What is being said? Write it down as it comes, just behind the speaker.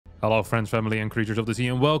Hello friends, family and creatures of the sea,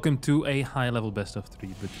 and welcome to a high-level best of 3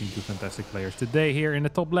 between two fantastic players. Today here in the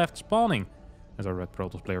top left spawning as our Red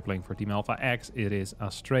Protoss player playing for Team Alpha X, it is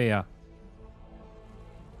Astrea.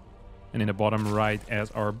 And in the bottom right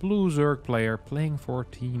as our Blue Zerg player playing for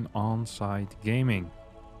Team Onsite Gaming.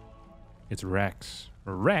 It's Rex.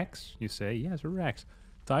 Rex, you say? Yes, Rex.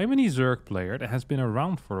 Taiwanese Zerg player that has been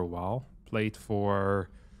around for a while. Played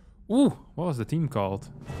for... Ooh, what was the team called?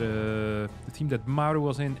 The team that Maru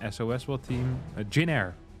was in, SOS what team? Jin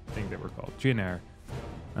Air, I think they were called. Jin Air.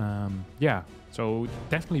 Yeah, so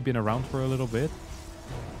definitely been around for a little bit.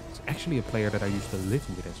 It's actually a player that I used to live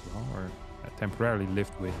with as well, or temporarily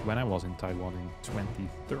lived with when I was in Taiwan in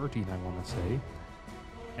 2013, I want to say.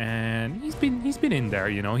 And he's been in there,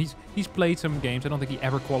 you know. He's played some games. I don't think he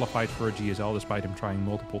ever qualified for a GSL despite him trying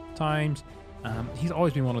multiple times. He's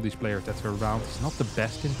always been one of these players that's around. He's not the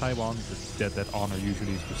best in Taiwan, but that honor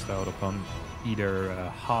usually is bestowed upon either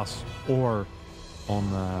Haas or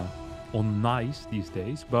on Nice these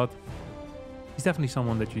days. But he's definitely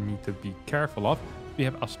someone that you need to be careful of. We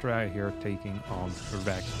have Astrea here taking on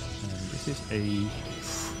Rex. And this is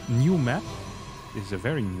a new map. This is a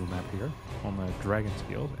very new map here on Dragon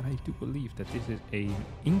Scales, and I do believe that this is an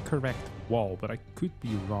incorrect wall, but I could be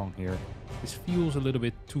wrong here. This feels a little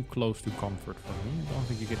bit too close to comfort for me. I don't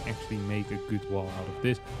think you can actually make a good wall out of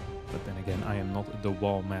this. But then again, I am not the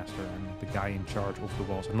wall master. I'm the guy in charge of the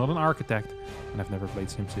walls. I'm not an architect, and I've never played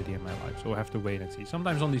SimCity in my life, so I have to wait and see.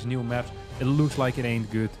 Sometimes on these new maps, it looks like it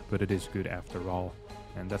ain't good, but it is good after all.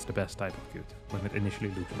 And that's the best type of good, when it initially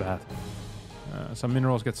looks bad. Some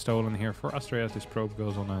minerals get stolen here for Astrea as this probe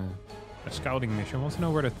goes on a scouting mission. Wants to know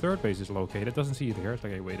where the third base is located. Doesn't see it here. It's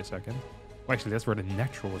like, hey, wait a second. Well, actually, that's where the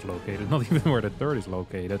natural is located, not even where the third is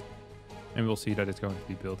located. And we'll see that it's going to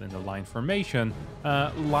be built in the line formation.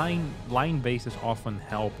 Line bases often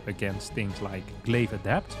help against things like Glaive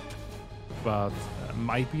Adept, but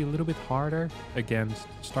might be a little bit harder against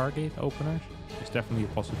Stargate openers. It's definitely a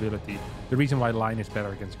possibility. The reason why line is better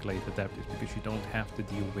against Glaive Adept is because you don't have to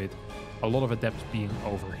deal with a lot of adepts being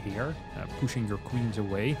over here, pushing your queens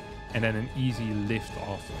away, and then an easy lift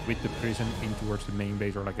off with the prism in towards the main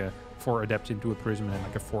base, or like a 4 adepts into a prism and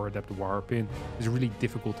like a 4 adept warp in. It's really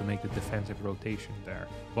difficult to make the defensive rotation there.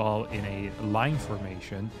 While in a line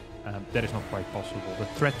formation, that is not quite possible. The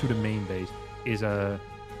threat to the main base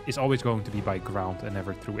is always going to be by ground and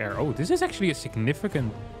never through air. Oh, this is actually a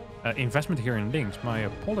significant investment here in links. My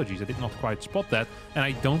apologies, I did not quite spot that, and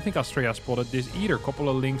I don't think Astrea spotted this either. A couple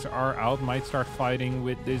of links are out, might start fighting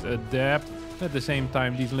with this adept. At the same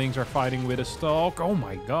time, these links are fighting with a stalk. Oh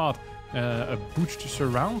my god, a bootched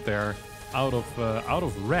surround there out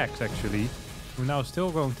of Rex actually. We're now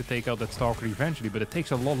still going to take out that stalker eventually, but it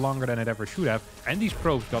takes a lot longer than it ever should have, and these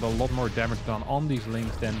probes got a lot more damage done on these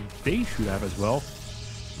links than they should have as well.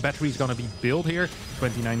 Battery is going to be built here,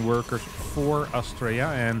 29 workers for Astrea,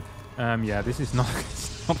 and yeah, this is not,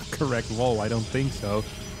 it's not a correct wall, I don't think so.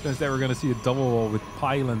 Instead, we're going to see a double wall with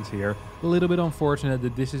pylons here. A little bit unfortunate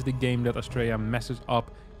that this is the game that Astrea messes up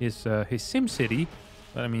his SimCity.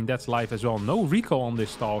 But I mean, that's life as well. No recall on this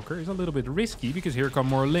Stalker is a little bit risky, because here come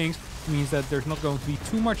more links. It means that there's not going to be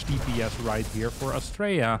too much DPS right here for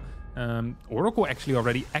Astrea. Oracle actually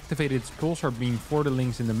already activated its pulsar beam for the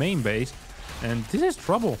links in the main base. And this is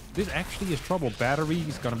trouble. This actually is trouble. Battery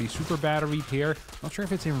is going to be super batteried here. Not sure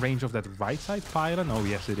if it's in range of that right side pylon. Oh,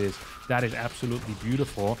 yes, it is. That is absolutely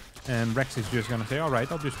beautiful. And Rex is just going to say, all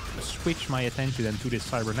right, I'll just switch my attention then to this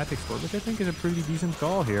cybernetics core, which I think is a pretty decent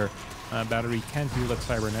call here. Battery can't heal that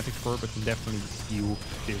cybernetics core, but can definitely heal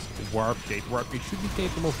this warp gate. Warp gate should be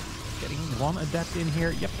capable of getting one adept in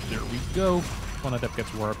here. Yep, there we go. One adept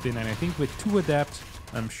gets warped in, and I think with 2 adepts,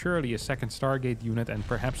 surely a second Stargate unit and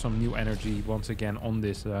perhaps some new energy once again on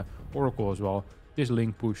this Oracle as well. This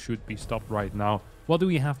link push should be stopped right now. What do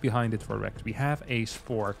we have behind it for Rex? We have a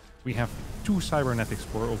Spore. We have 2 Cybernetic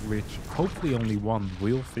Spore, of which hopefully only one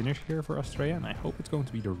will finish here for Astrea, and I hope it's going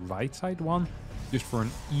to be the right side one, just for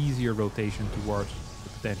an easier rotation towards the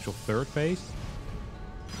potential third base.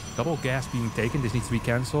 Double gas being taken. This needs to be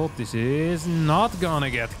cancelled. This is not gonna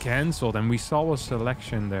get cancelled, and we saw a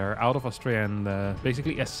selection there out of Astrea, and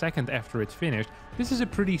basically a second after it's finished. This is a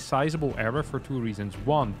pretty sizable error for 2 reasons.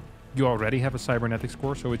 1, you already have a cybernetic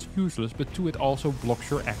score, so it's useless, but 2, it also blocks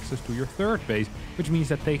your access to your third base, which means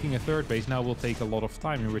that taking a third base now will take a lot of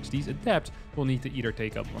time, in which these adepts will need to either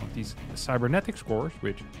take out one of these cybernetic scores,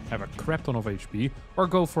 which have a crap ton of HP, or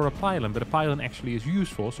go for a pylon. But a pylon actually is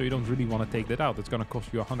useful, so you don't really want to take that out. It's going to cost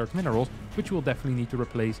you 100 minerals, which you will definitely need to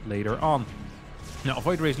replace later on. Now,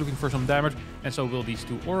 Void Ray is looking for some damage, and so will these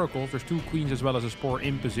two Oracles. There's two Queens as well as a Spore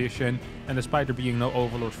in position, and despite there being no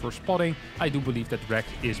Overlords for spotting, I do believe that Rex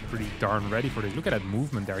is pretty darn ready for this. Look at that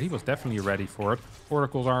movement there. He was definitely ready for it.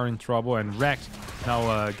 Oracles are in trouble, and Rex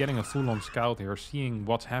now getting a full-on scout here, seeing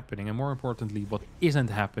what's happening, and more importantly, what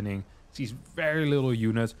isn't happening. Sees very little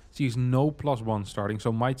units, sees no +1 starting,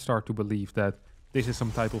 so might start to believe that this is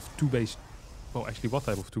some type of 2-base... Well, actually, what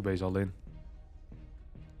type of 2-base all-in?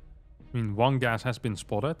 I mean, 1 gas has been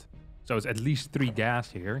spotted, so it's at least 3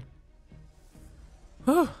 gas here.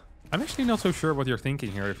 I'm actually not so sure what you're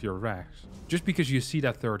thinking here if you're Rex. Just because you see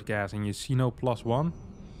that 3rd gas and you see no +1,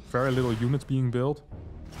 very little units being built,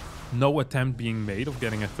 no attempt being made of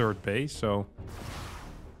getting a 3rd base, so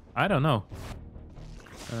I don't know.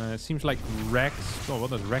 It seems like Rex... Well, what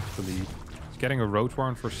does Rex believe? He's getting a Roach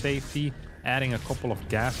Warren for safety, adding a couple of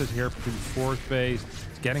gases here to the 4th base.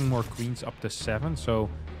 It's getting more Queens up to 7, so...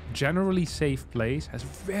 Generally safe plays, has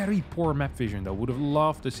very poor map vision though. Would have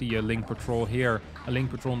loved to see a Link Patrol here, a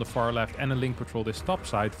Link Patrol on the far left, and a Link Patrol this top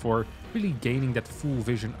side for really gaining that full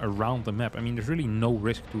vision around the map. I mean, there's really no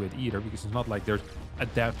risk to it either, because it's not like there's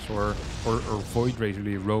Adepts or Void Rays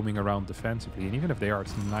really roaming around defensively. And even if they are,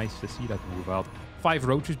 it's nice to see that move out. 5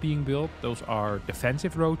 roaches being built, those are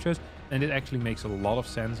defensive roaches, and it actually makes a lot of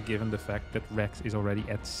sense given the fact that Rex is already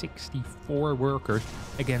at 64 workers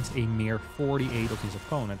against a mere 48 of his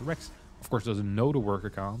opponent. Rex, of course, doesn't know the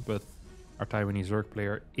worker count, but our Taiwanese Zerg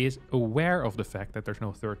player is aware of the fact that there's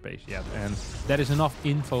no 3rd base yet. And that is enough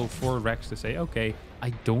info for Rex to say, okay, I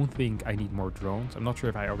don't think I need more drones. I'm not sure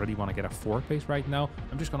if I already want to get a 4th base right now.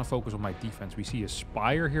 I'm just going to focus on my defense. We see a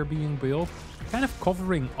Spire here being built, kind of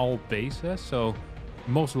covering all bases, so...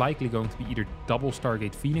 most likely going to be either double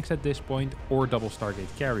Stargate Phoenix at this point or double Stargate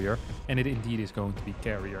Carrier, and it indeed is going to be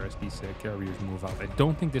Carrier as these carriers move out. I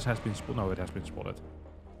don't think this has been spotted. No, it has been spotted.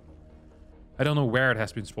 I don't know where it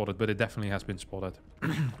has been spotted, but it definitely has been spotted.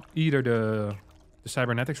 Either the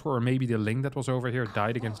Cybernetics Core or maybe the Link that was over here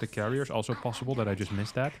died against the Carriers. Also possible that I just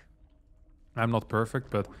missed that. I'm not perfect,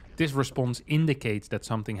 but this response indicates that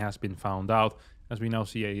something has been found out, as we now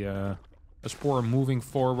see a Spore moving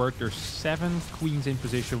forward. There's 7 Queens in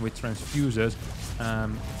position with transfuses.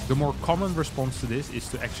 The more common response to this is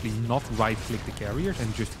to actually not right-click the carriers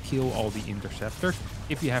and just kill all the interceptors.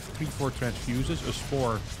 If you have 3-4 transfuses, a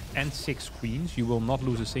Spore, and 6 Queens, you will not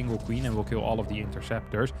lose a single Queen and will kill all of the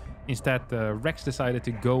interceptors. Instead, Rex decided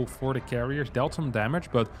to go for the carriers, dealt some damage,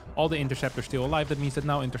 but all the interceptors still alive. That means that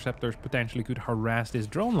now interceptors potentially could harass this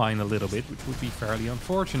drone line a little bit, which would be fairly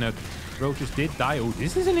unfortunate. Roaches did die. Oh,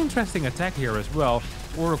 this is an interesting attack here as well.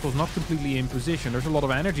 Oracle's not completely in position. There's a lot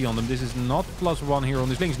of energy on them. This is not +1 here on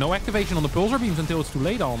these links. No activation on the pulsar beams until it's too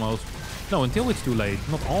late almost. No, until it's too late,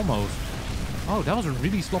 not almost. Oh, that was a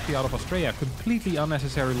really sloppy out of Astrea. Completely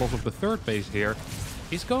unnecessary loss of the 3rd base here.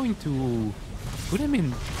 Is going to put him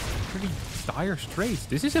in pretty dire straits.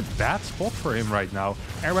 This is a bad spot for him right now.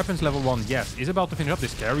 Air weapons level 1, yes, is about to finish up.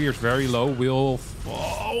 This carrier's very low. Will...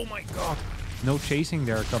 Oh my god. No chasing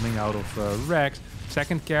there coming out of Rex.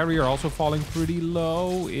 2nd carrier also falling pretty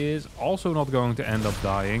low. Is also not going to end up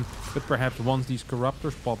dying. But perhaps once these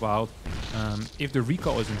Corruptors pop out, if the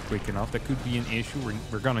recall isn't quick enough, that could be an issue.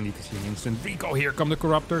 We're gonna need to see an instant recall. Here come the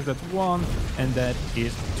Corruptors. That's 1. And that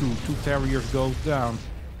is 2. 2 carriers go down,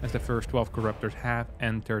 as the first 12 Corruptors have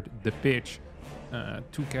entered the pitch.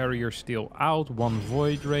 2 carriers still out, 1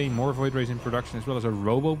 Void Ray, more Void Rays in production, as well as a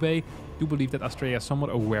Robo Bay. I do believe that Astrea is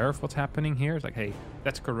somewhat aware of what's happening here. It's like, hey,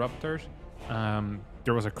 that's Corruptors.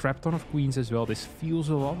 There was a crap ton of Queens as well. This feels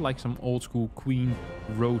a lot like some old school Queen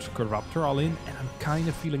Roach Corruptor all in, and I'm kind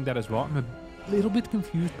of feeling that as well. I'm a little bit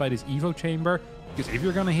confused by this Evo Chamber, because if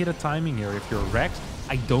you're gonna hit a timing here, if you're Rex,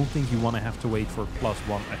 I don't think you want to have to wait for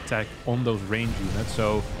 +1 attack on those range units.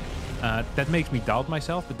 So that makes me doubt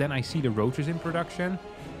myself, but then I see the roaches in production,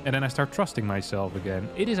 and then I start trusting myself again.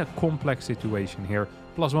 It is a complex situation here.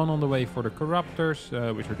 +1 on the way for the Corruptors,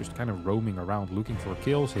 which are just kind of roaming around looking for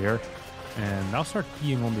kills here. And now start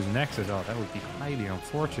peeing on this Nexus. Oh, that would be highly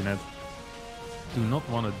unfortunate. Do not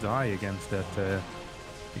want to die against that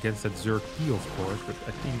Zerg P, of course, but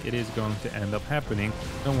I think it is going to end up happening.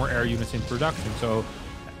 No more air units in production, so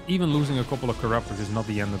even losing a couple of Corruptors is not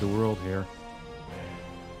the end of the world here.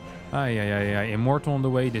 Immortal on the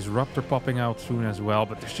way, Disruptor popping out soon as well,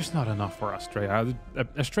 but there's just not enough for Astrea.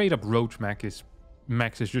 A straight up Roach Max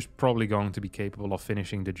is just probably going to be capable of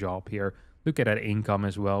finishing the job here. Look at that income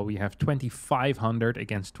as well. We have 2,500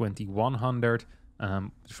 against 2,100.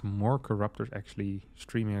 There's more Corruptors actually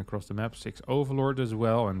streaming across the map. 6 Overlords as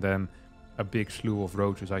well, and then a big slew of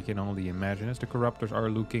roaches, I can only imagine, as the Corruptors are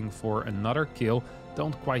looking for another kill.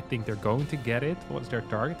 Don't quite think they're going to get it. What's their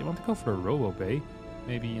target? They want to go for a Robo Bay.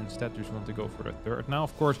 Maybe instead just want to go for a third. Now,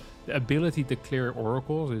 of course, the ability to clear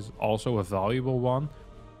oracles is also a valuable one.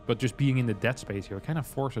 But just being in the dead space here kind of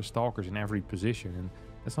forces Stalkers in every position. And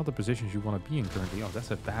that's not the positions you want to be in currently. Oh,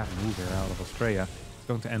 that's a bad move here out of Astrea. He's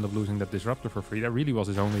going to end up losing that Disruptor for free. That really was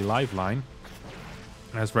his only lifeline.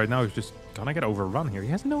 As right now, he's just gonna get overrun here. He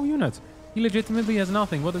has no units. He legitimately has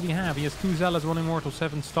nothing. What does he have? He has 2 Zealots, 1 Immortal,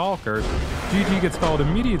 7 Stalkers. GG gets called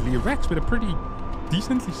immediately. Rex with a pretty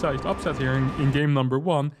decently sized upset here in game number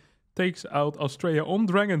 1 takes out Astrea on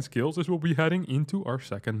Dragon Skills, as we'll be heading into our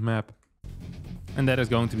second map. And that is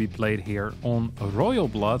going to be played here on Royal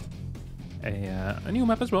Blood. A new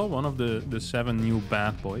map as well. One of the 7 new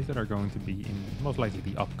bad boys that are going to be in most likely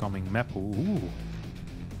the upcoming map. Ooh.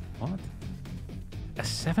 What? A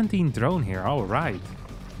 17 drone here. All right.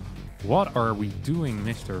 What are we doing,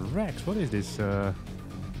 Mr. Rex? What is this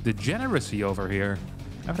degeneracy over here?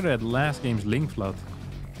 After that last game's Link Flood,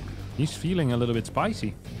 he's feeling a little bit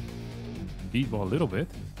spicy. Well, a little bit.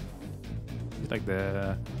 It's like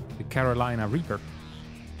the Carolina Reaper.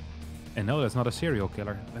 And no, that's not a serial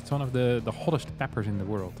killer. That's one of the hottest peppers in the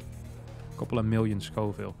world. A couple of million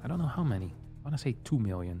Scoville. I don't know how many. I want to say 2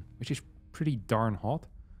 million, which is pretty darn hot.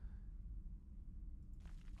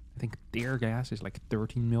 I think tear gas is like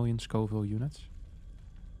 13 million Scoville units.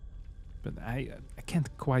 But I can't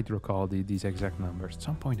quite recall these exact numbers. At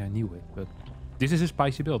some point I knew it, but this is a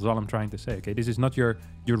spicy build, is all I'm trying to say. Okay, this is not your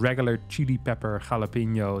regular chili pepper,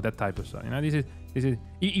 jalapeno, that type of stuff. You know, this is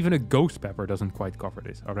even a ghost pepper doesn't quite cover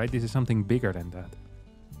this. All right, this is something bigger than that.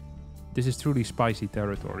 This is truly spicy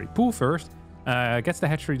territory. Pool first gets the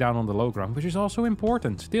hatchery down on the low ground, which is also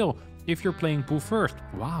important. Still, if you're playing pool first,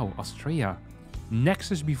 wow, Astrea.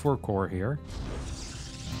 Nexus before core here.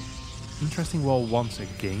 Interesting wall once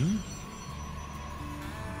again.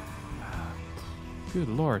 Good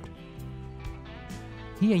lord.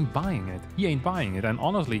 He ain't buying it. He ain't buying it. And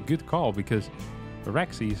honestly, good call, because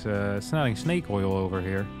Rexy's smelling snake oil over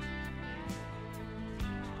here.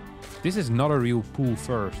 This is not a real pool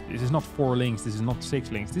first. This is not 4 links. This is not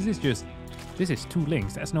 6 links. This is 2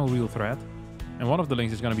 links. That's no real threat. And one of the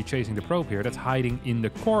links is going to be chasing the probe here. That's hiding in the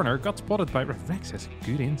corner. Got spotted by Rex. Has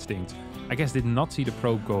good instinct. I guess did not see the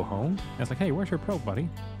probe go home. And it's like, hey, where's your probe, buddy?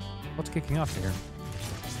 What's kicking off here?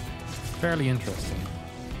 Fairly interesting.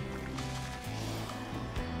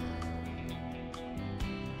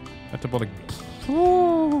 Metabolic.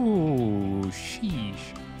 Ooh,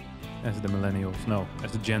 sheesh. As the millennials. No,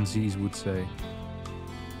 as the Gen Zs would say.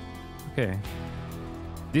 Okay.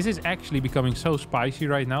 This is actually becoming so spicy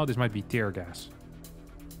right now. This might be tear gas.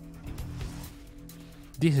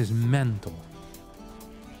 This is mental.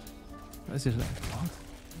 This is like, what?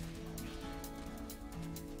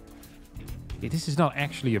 Okay, this is not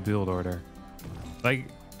actually a build order. Like,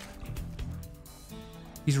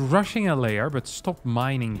 he's rushing a LAIR, but stopped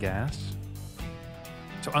mining gas.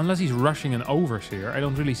 So unless he's rushing an Overseer, I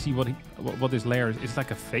don't really see what this LAIR is. It's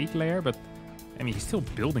like a fake LAIR, but I mean, he's still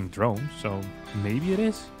building drones, so maybe it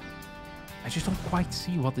is. I just don't quite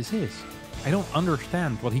see what this is. I don't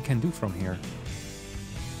understand what he can do from here.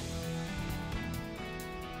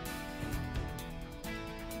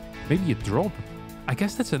 Maybe a drop. I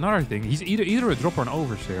guess that's another thing. He's either a drop or an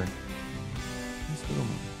Overseer.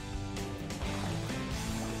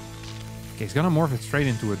 Okay, he's gonna morph it straight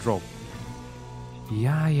into a drop.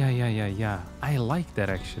 Yeah. I like that,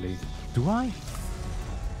 actually. Do I?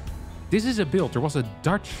 This is a build. There was a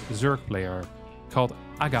Dutch Zerg player called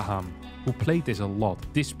Agaham who played this a lot.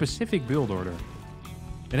 This specific build order.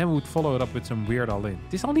 And then we would follow it up with some weird all-in.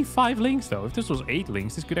 This is only 5 links, though. If this was 8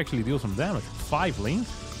 links, this could actually deal some damage. 5 links?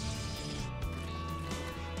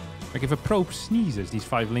 Like, if a probe sneezes, these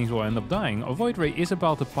 5 links will end up dying. A Void Ray is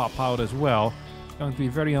about to pop out as well. It's going to be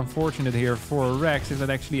very unfortunate here for Rex if that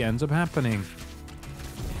actually ends up happening.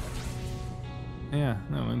 Yeah,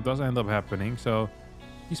 no, it does end up happening. So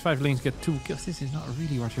these 5 links get 2 kills. This is not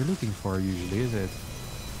really what you're looking for usually, is it?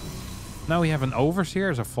 Now we have an Overseer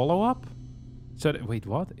as a follow-up. So, wait,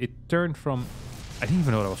 what? It turned from... I didn't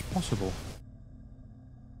even know that was possible.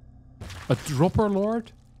 A Dropper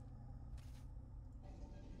Lord?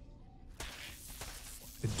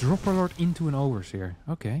 A Dropper Lord into an Overseer.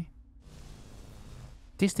 Okay.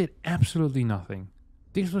 This did absolutely nothing.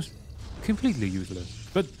 This was completely useless.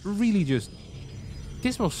 But really just...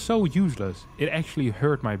 This was so useless. It actually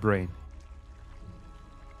hurt my brain.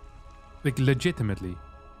 Like, legitimately.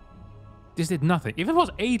 This did nothing. If it was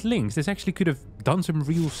 8 links, this actually could have done some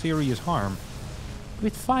real serious harm.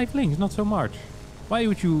 With 5 links, not so much. Why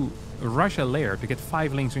would you rush a LAIR to get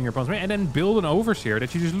 5 links on your opponent's main and then build an Overseer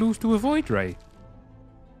that you just lose to a Void Ray.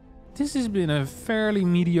 This has been a fairly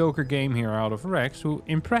mediocre game here out of Rex, who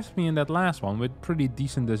impressed me in that last one with pretty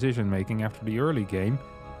decent decision making after the early game.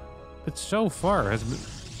 But so far has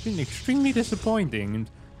been extremely disappointing. And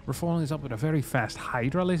we're following this up with a very fast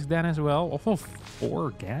Hydralisk then as well. Also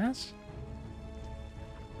 4 gas?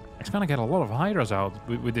 It's gonna get a lot of Hydras out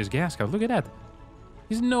with this gas count. Look at that.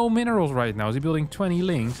 He has no minerals right now. He's building 20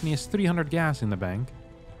 links and he has 300 gas in the bank.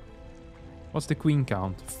 What's the queen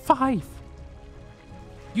count? 5!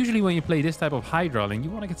 Usually when you play this type of Hydra link, you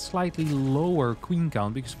want to get slightly lower queen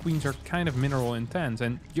count because queens are kind of mineral intense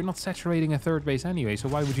and you're not saturating a third base anyway, so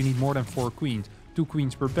why would you need more than 4 queens? 2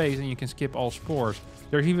 queens per base and you can skip all spores.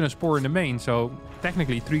 There's even a spore in the main, so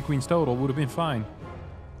technically 3 queens total would have been fine.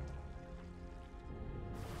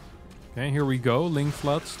 Okay, here we go. Link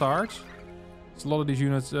flood starts. So a lot of these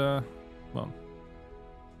units, well,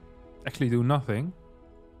 actually do nothing.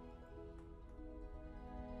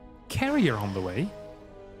 Carrier on the way.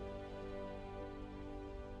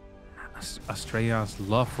 Astrea's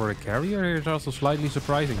love for a carrier is also slightly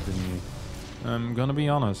surprising to me. I'm gonna be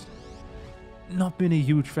honest. Not been a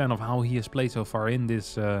huge fan of how he has played so far in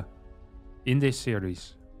this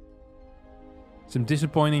series. Some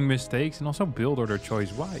disappointing mistakes and also build order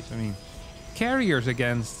choice wise. I mean, carriers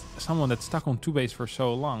against someone that's stuck on 2 base for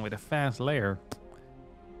so long with a fast LAIR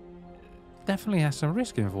definitely has some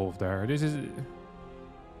risk involved there. This is...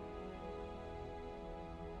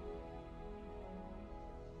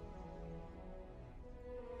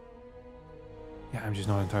 Yeah, I'm just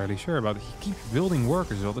not entirely sure about it. He keeps building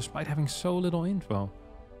workers though, despite having so little info.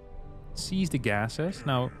 Sees the gases.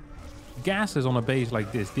 Now, gases on a base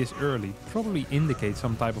like this early, probably indicate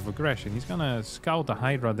some type of aggression. He's gonna scout the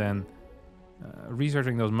Hydra then,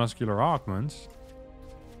 researching those muscular augments.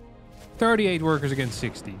 38 workers against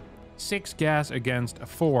 60. 6 gas against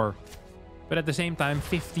 4. But at the same time,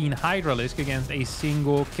 15 Hydralisk against a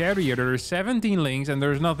single carrier. There are 17 links and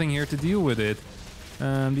there's nothing here to deal with it.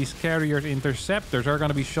 These carriers interceptors are going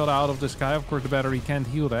to be shot out of the sky. Of course, the battery can't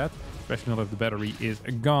heal that, especially not if the battery is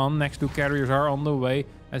gone. Next 2 carriers are on the way,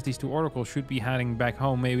 as these 2 oracles should be heading back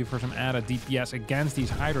home, maybe for some added DPS against these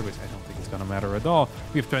Hydras. I don't think it's going to matter at all.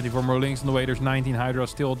 We have 24 more links on the way. There's 19 Hydras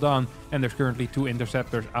still done, and there's currently 2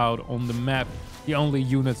 interceptors out on the map. The only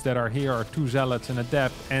units that are here are 2 Zealots and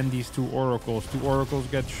Adept, and these 2 oracles. 2 oracles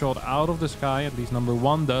get shot out of the sky, at least number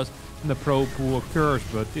 1 does. And the pro pool occurs,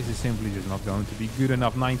 but this is simply just not going to be good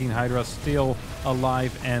enough. 19 Hydras still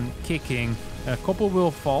alive and kicking. A couple will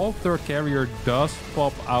fall. 3rd carrier does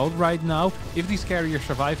pop out right now. If these carriers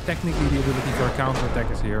survive, technically the ability for a counterattack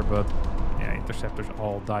is here, but yeah, interceptors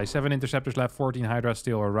all die. 7 interceptors left, 14 Hydras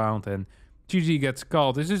still around, and GG gets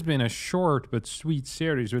called. This has been a short but sweet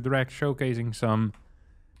series with Rex showcasing some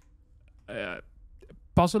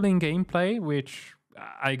puzzling gameplay, which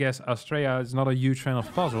I guess Astrea is not a huge fan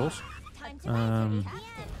of puzzles.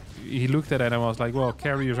 He looked at it and was like, well,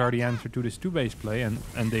 carriers are the answer to this 2-base play, and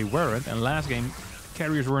they weren't. And last game,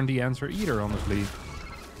 carriers weren't the answer either, honestly.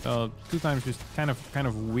 So 2 times just kind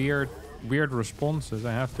of weird responses,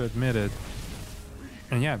 I have to admit it.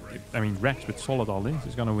 And yeah, I mean, Rex with solid all-ins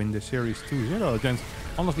is going to win this series 2-0 against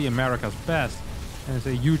honestly America's best. And it's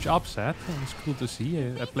a huge upset, and it's cool to see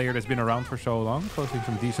a player that's been around for so long, posting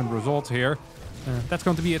some decent results here. That's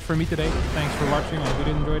going to be it for me today. Thanks for watching. I hope you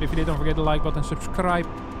did enjoy it. If you did, don't forget the like button, subscribe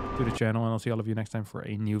to the channel, and I'll see all of you next time for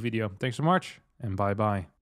a new video. Thanks so much, and bye-bye.